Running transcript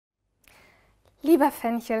Lieber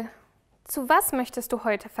Fenchel, zu was möchtest du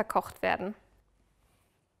heute verkocht werden?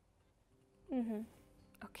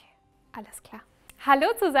 Okay, alles klar. Hallo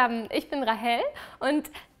zusammen, ich bin Rahel und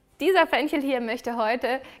dieser Fenchel hier möchte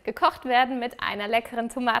heute gekocht werden mit einer leckeren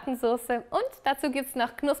Tomatensauce und dazu gibt es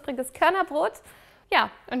noch knuspriges Körnerbrot. Ja,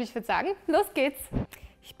 und ich würde sagen, los geht's.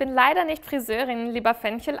 Ich bin leider nicht Friseurin, lieber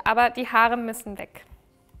Fenchel, aber die Haare müssen weg.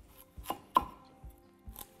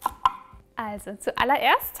 Also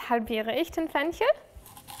zuallererst halbiere ich den Fenchel,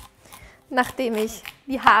 nachdem ich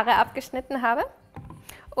die Haare abgeschnitten habe.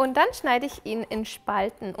 Und dann schneide ich ihn in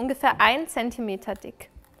Spalten, ungefähr 1 cm dick.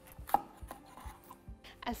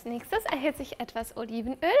 Als nächstes erhitze ich etwas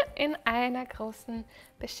Olivenöl in einer großen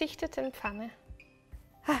beschichteten Pfanne.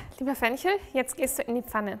 Lieber Fenchel, jetzt gehst du in die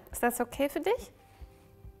Pfanne. Ist das okay für dich?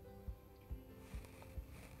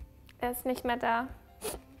 Er ist nicht mehr da.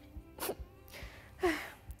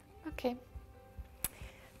 Okay.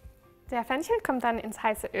 Der Fenchel kommt dann ins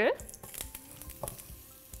heiße Öl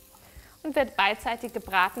und wird beidseitig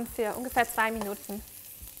gebraten für ungefähr 2 Minuten.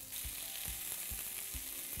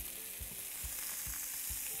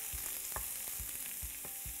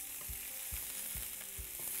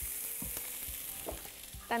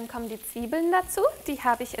 Dann kommen die Zwiebeln dazu, die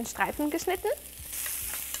habe ich in Streifen geschnitten.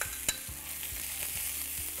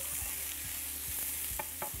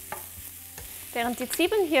 Während die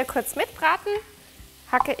Zwiebeln hier kurz mitbraten,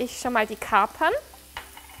 hacke ich schon mal die Kapern.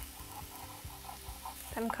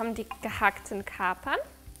 Dann kommen die gehackten Kapern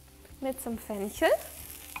mit zum Fenchel.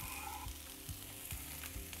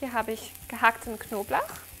 Hier habe ich gehackten Knoblauch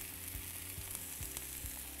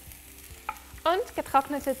und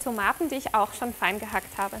getrocknete Tomaten, die ich auch schon fein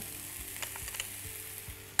gehackt habe.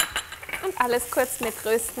 Und alles kurz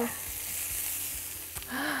mitrösten.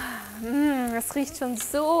 Das riecht schon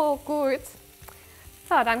so gut.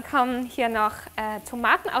 So, dann kommen hier noch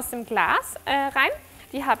Tomaten aus dem Glas rein.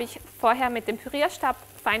 Die habe ich vorher mit dem Pürierstab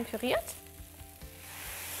fein püriert.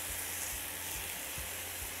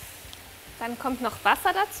 Dann kommt noch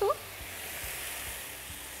Wasser dazu.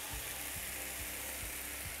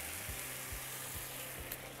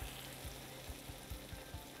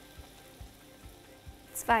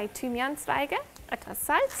 Zwei Thymianzweige, etwas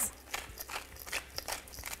Salz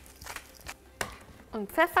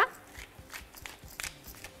und Pfeffer.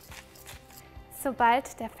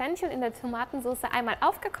 Sobald der Fenchel in der Tomatensauce einmal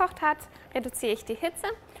aufgekocht hat, reduziere ich die Hitze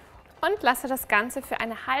und lasse das Ganze für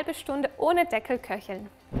eine halbe Stunde ohne Deckel köcheln.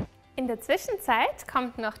 In der Zwischenzeit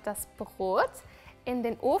kommt noch das Brot in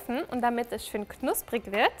den Ofen und damit es schön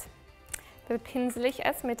knusprig wird, bepinsel ich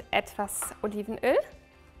es mit etwas Olivenöl.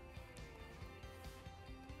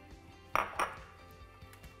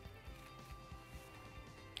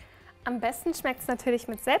 Am besten schmeckt es natürlich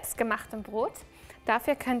mit selbstgemachtem Brot.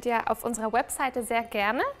 Dafür könnt ihr auf unserer Webseite sehr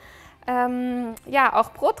gerne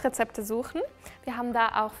auch Brotrezepte suchen. Wir haben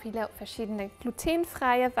da auch viele verschiedene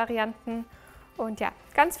glutenfreie Varianten und ja,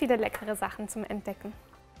 ganz viele leckere Sachen zum Entdecken.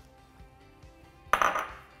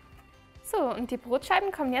 So, und die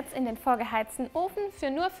Brotscheiben kommen jetzt in den vorgeheizten Ofen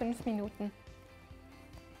für nur 5 Minuten.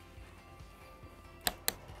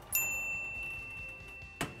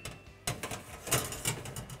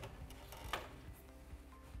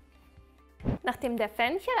 Nachdem der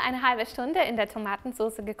Fenchel eine halbe Stunde in der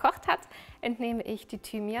Tomatensauce gekocht hat, entnehme ich die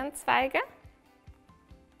Thymianzweige.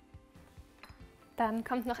 Dann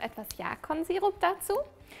kommt noch etwas Jakonsirup dazu.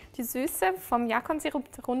 Die Süße vom Jakonsirup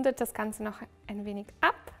rundet das Ganze noch ein wenig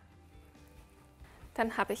ab.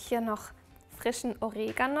 Dann habe ich hier noch frischen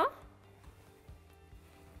Oregano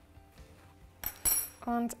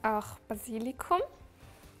und auch Basilikum.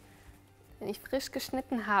 Den ich frisch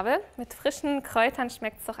geschnitten habe. Mit frischen Kräutern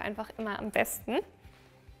schmeckt es doch einfach immer am besten.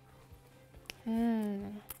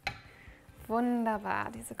 Wunderbar,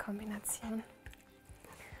 diese Kombination.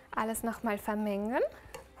 Alles nochmal vermengen.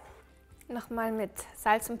 Nochmal mit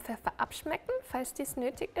Salz und Pfeffer abschmecken, falls dies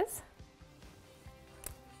nötig ist.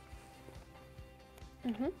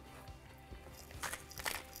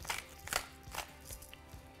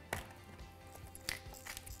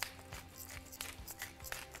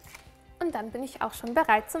 Und dann bin ich auch schon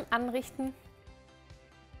bereit zum Anrichten.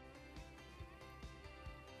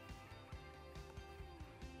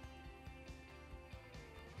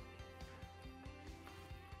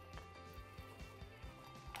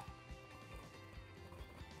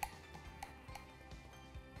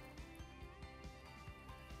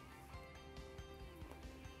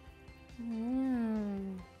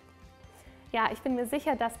 Ja, ich bin mir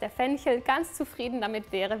sicher, dass der Fenchel ganz zufrieden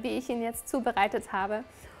damit wäre, wie ich ihn jetzt zubereitet habe.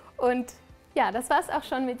 Und ja, das war es auch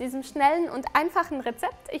schon mit diesem schnellen und einfachen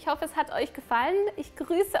Rezept. Ich hoffe, es hat euch gefallen. Ich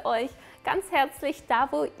grüße euch ganz herzlich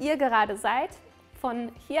da, wo ihr gerade seid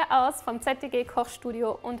von hier aus vom ZDG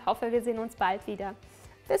Kochstudio und hoffe, wir sehen uns bald wieder.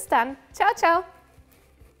 Bis dann. Ciao, ciao!